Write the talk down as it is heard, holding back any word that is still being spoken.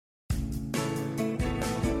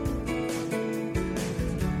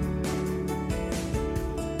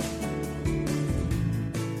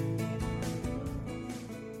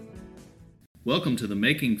Welcome to the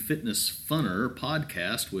Making Fitness Funner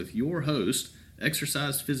podcast with your host,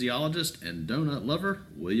 exercise physiologist and donut lover,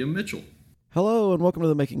 William Mitchell. Hello, and welcome to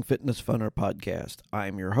the Making Fitness Funner podcast.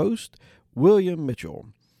 I'm your host, William Mitchell.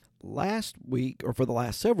 Last week, or for the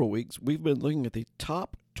last several weeks, we've been looking at the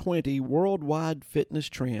top 20 worldwide fitness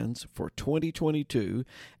trends for 2022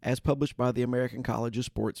 as published by the American College of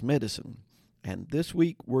Sports Medicine. And this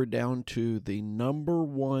week, we're down to the number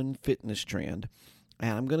one fitness trend.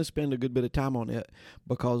 And I'm going to spend a good bit of time on it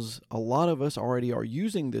because a lot of us already are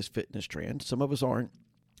using this fitness trend. Some of us aren't,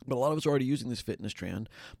 but a lot of us are already using this fitness trend.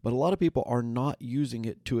 But a lot of people are not using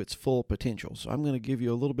it to its full potential. So I'm going to give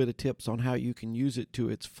you a little bit of tips on how you can use it to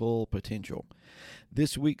its full potential.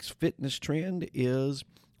 This week's fitness trend is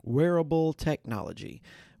wearable technology,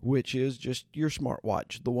 which is just your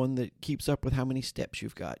smartwatch, the one that keeps up with how many steps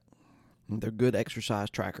you've got. And they're good exercise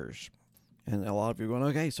trackers. And a lot of you are going,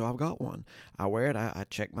 okay, so I've got one. I wear it. I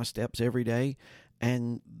check my steps every day,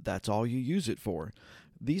 and that's all you use it for.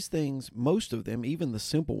 These things, most of them, even the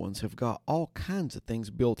simple ones, have got all kinds of things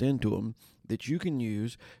built into them that you can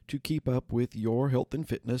use to keep up with your health and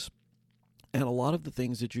fitness. And a lot of the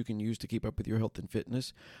things that you can use to keep up with your health and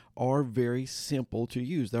fitness are very simple to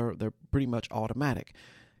use. They're pretty much automatic.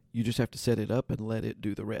 You just have to set it up and let it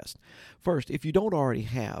do the rest. First, if you don't already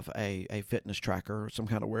have a fitness tracker or some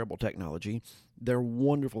kind of wearable technology, they're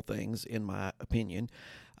wonderful things in my opinion,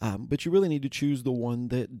 but you really need to choose the one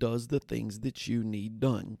that does the things that you need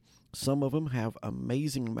done. Some of them have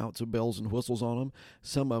amazing amounts of bells and whistles on them.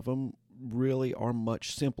 Some of them really are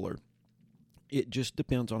much simpler. It just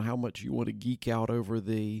depends on how much you want to geek out over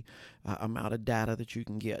the amount of data that you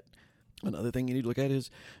can get. Another thing you need to look at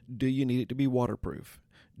is, do you need it to be waterproof?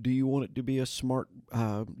 Do you want it to be a smart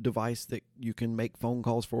device that you can make phone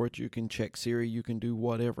calls for it? You can check Siri, you can do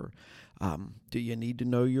whatever. Do you need to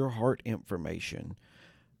know your heart information?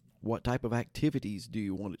 What type of activities do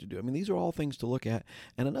you want it to do? I mean, these are all things to look at.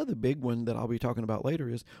 And another big one that I'll be talking about later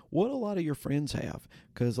is what a lot of your friends have,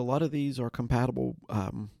 because a lot of these are compatible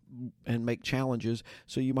and make challenges.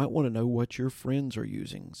 So you might want to know what your friends are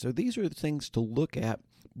using. So these are the things to look at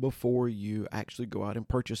before you actually go out and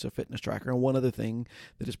purchase a fitness tracker. And one other thing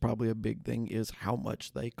that is probably a big thing is how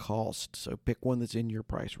much they cost. So pick one that's in your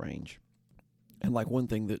price range. And like one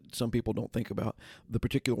thing that some people don't think about, the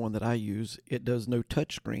particular one that I use, it does no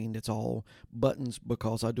touch screen. It's all buttons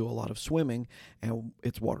because I do a lot of swimming, and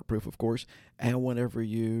it's waterproof, of course. And whenever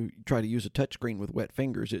you try to use a touch screen with wet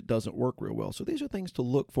fingers, it doesn't work real well. So these are things to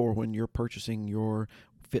look for when you're purchasing your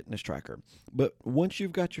fitness tracker. But once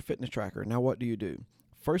you've got your fitness tracker, now what do?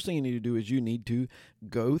 First thing you need to do is you need to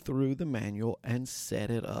go through the manual and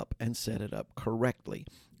set it up correctly.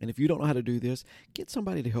 And if you don't know how to do this, get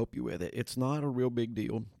somebody to help you with it. It's not a real big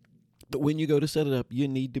deal. But when you go to set it up, you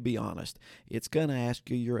need to be honest. It's going to ask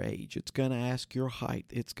you your age. It's going to ask your height.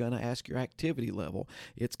 It's going to ask your activity level.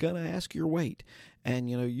 It's going to ask your weight. And,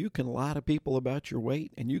 you can lie to people about your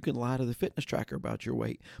weight, and you can lie to the fitness tracker about your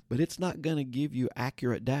weight, but it's not going to give you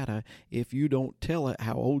accurate data if you don't tell it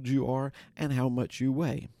how old you are and how much you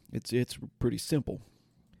weigh. It's pretty simple.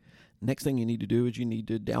 Next thing you need to do is you need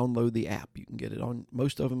to download the app. You can get it on,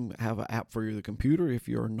 most of them have an app for the computer if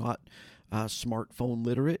you're not smartphone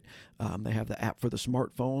literate. They have the app for the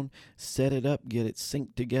smartphone. Set it up, get it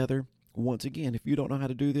synced together. Once again, if you don't know how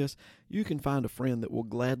to do this, you can find a friend that will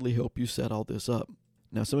gladly help you set all this up.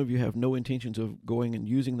 Now, some of you have no intentions of going and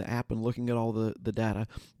using the app and looking at all the data,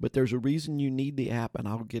 but there's a reason you need the app, and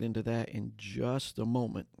I'll get into that in just a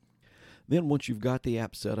moment. Then once you've got the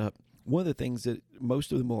app set up, one of the things that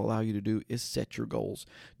most of them will allow you to do is set your goals.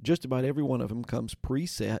 Just about every one of them comes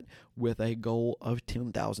preset with a goal of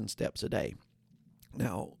 10,000 steps a day.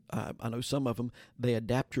 Now, I know some of them, they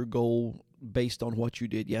adapt your goal based on what you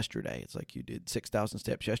did yesterday. It's like you did 6,000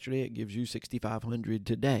 steps yesterday. It gives you 6,500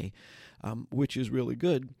 today, which is really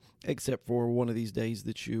good, except for one of these days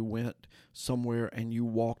that you went somewhere and you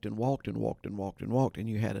walked and walked and walked and walked and walked and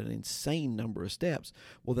you had an insane number of steps.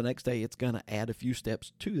 Well, the next day it's going to add a few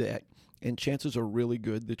steps to that, and chances are really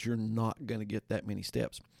good that you're not going to get that many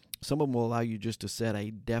steps. Some of them will allow you just to set a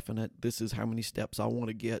definite, this is how many steps I want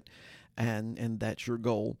to get, and that's your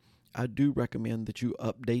goal. I do recommend that you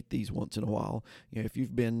update these once in a while. If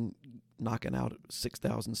you've been knocking out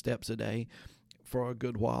 6,000 steps a day for a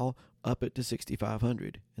good while, up it to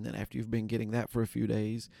 6,500. And then after you've been getting that for a few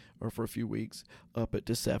days or for a few weeks, up it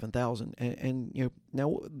to 7,000. And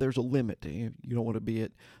now there's a limit. You don't want to be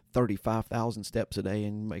at 35,000 steps a day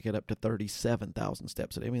and make it up to 37,000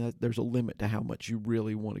 steps a day. I mean, there's a limit to how much you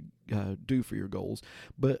really want to do for your goals.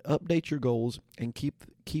 But update your goals and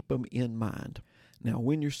keep them in mind. Now,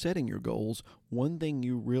 when you're setting your goals, one thing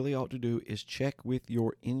you really ought to do is check with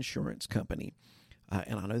your insurance company.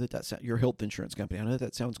 And I know that that's your health insurance company. I know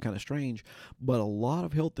that sounds kind of strange, but a lot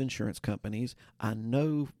of health insurance companies, I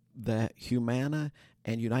know that Humana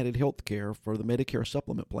and United Healthcare for the Medicare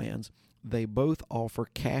supplement plans, they both offer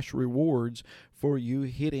cash rewards for you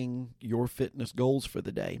hitting your fitness goals for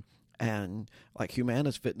the day. And like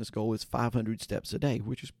Humana's fitness goal is 500 steps a day,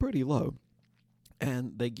 which is pretty low.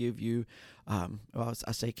 And they give you, I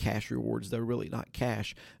say cash rewards. They're really not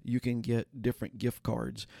cash. You can get different gift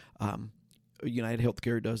cards. United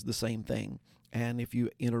Healthcare does the same thing. And if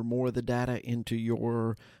you enter more of the data into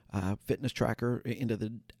your fitness tracker, into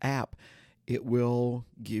the app, it will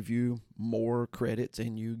give you more credits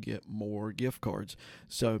and you get more gift cards.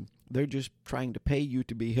 So they're just trying to pay you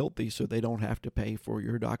to be healthy so they don't have to pay for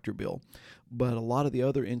your doctor bill. But a lot of the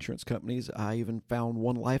other insurance companies, I even found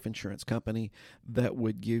one life insurance company that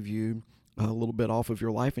would give you a little bit off of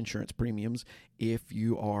your life insurance premiums if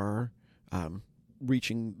you are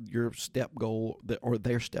reaching your step goal or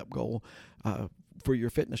their step goal for your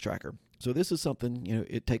fitness tracker. So this is something,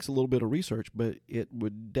 it takes a little bit of research, but it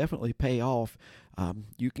would definitely pay off.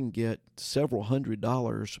 You can get several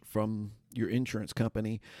 $100s from your insurance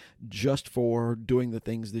company just for doing the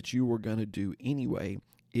things that you were going to do anyway.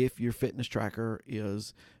 If your fitness tracker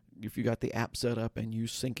if you got the app set up and you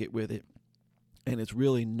sync it with it, and it's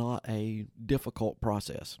really not a difficult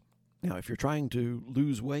process. Now, if you're trying to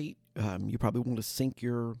lose weight, you probably want to sync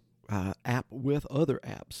your app with other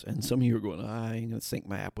apps. And some of you are going, I ain't going to sync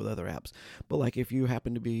my app with other apps. But like if you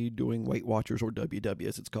happen to be doing Weight Watchers or WW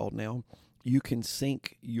as it's called now, you can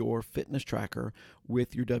sync your fitness tracker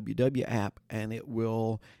with your WW app and it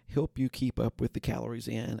will help you keep up with the calories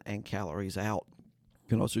in and calories out.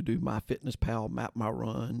 You can also do MyFitnessPal, Map My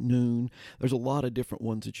Run, Noon. There's a lot of different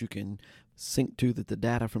ones that you can sync to that the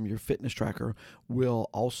data from your fitness tracker will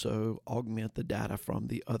also augment the data from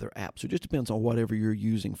the other apps. So it just depends on whatever you're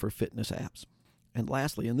using for fitness apps. And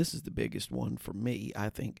lastly, and this is the biggest one for me, I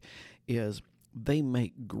think, is they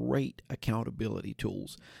make great accountability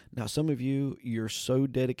tools. Now, some of you're so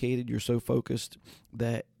dedicated, you're so focused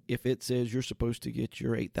that if it says you're supposed to get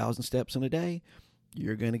your 8,000 steps in a day,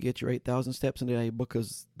 you're going to get your 8,000 steps in a day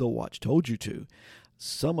because the watch told you to.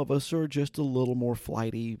 Some of us are just a little more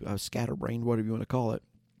flighty, scatterbrained, whatever you want to call it.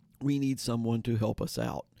 We need someone to help us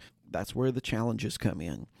out. That's where the challenges come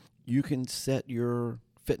in. You can set your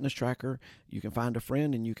fitness tracker. You can find a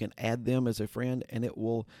friend and you can add them as a friend, and it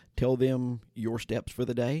will tell them your steps for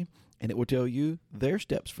the day, and it will tell you their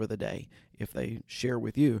steps for the day if they share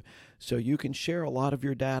with you. So you can share a lot of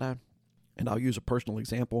your data. And I'll use a personal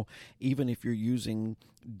example. Even if you're using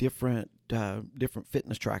different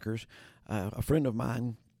fitness trackers, a friend of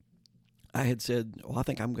mine, I had said, well, I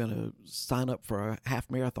think I'm going to sign up for a half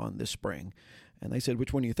marathon this spring. And they said,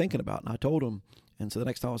 which one are you thinking about? And I told them. And so the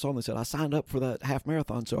next time I saw them, they said, I signed up for that half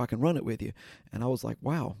marathon so I can run it with you. And I was like,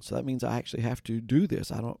 wow, so that means I actually have to do this.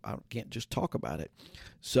 I can't just talk about it.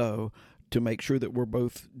 So to make sure that we're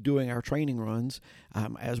both doing our training runs,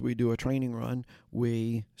 as we do a training run,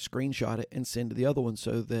 we screenshot it and send to the other one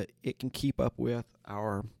so that it can keep up with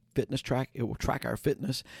our fitness track. It will track our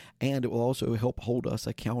fitness, and it will also help hold us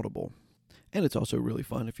accountable. And it's also really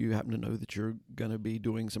fun if you happen to know that you're going to be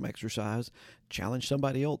doing some exercise, challenge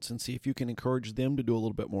somebody else and see if you can encourage them to do a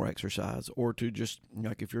little bit more exercise, or to just,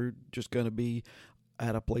 like if you're just going to be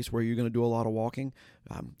at a place where you're going to do a lot of walking,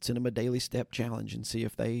 send them a daily step challenge and see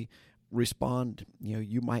if they respond.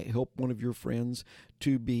 You might help one of your friends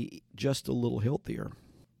to be just a little healthier.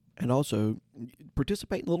 And also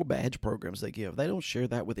participate in little badge programs they give. They don't share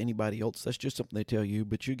that with anybody else. That's just something they tell you,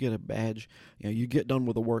 but you get a badge. You get done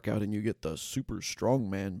with a workout and you get the super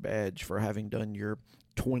strongman badge for having done your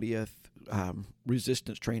 20th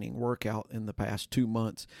resistance training workout in the past 2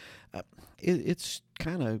 months. It's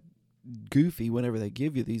kind of goofy whenever they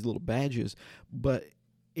give you these little badges, but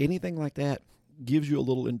anything like that gives you a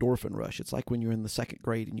little endorphin rush. It's like when you're in the second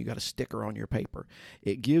grade and you got a sticker on your paper.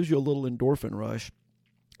 It gives you a little endorphin rush,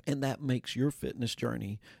 and that makes your fitness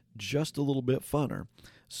journey just a little bit funner,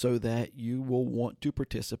 so that you will want to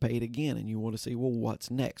participate again, and you want to see, well, what's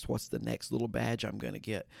next? What's the next little badge I'm going to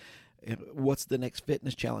get? What's the next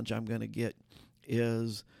fitness challenge I'm going to get?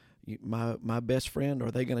 Is my best friend,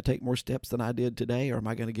 are they going to take more steps than I did today, or am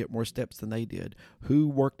I going to get more steps than they did? Who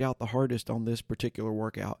worked out the hardest on this particular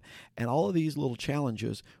workout? And all of these little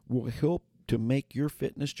challenges will help to make your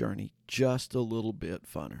fitness journey just a little bit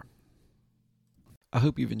funner. I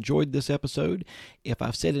hope you've enjoyed this episode. If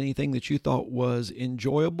I've said anything that you thought was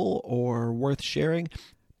enjoyable or worth sharing,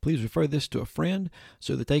 Please refer this to a friend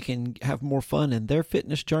so that they can have more fun in their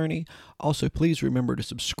fitness journey. Also, please remember to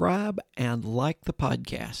subscribe and like the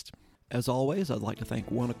podcast. As always, I'd like to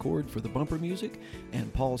thank One Accord for the bumper music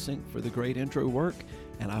and Paul Sink for the great intro work.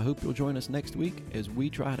 And I hope you'll join us next week as we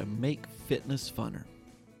try to make fitness funner.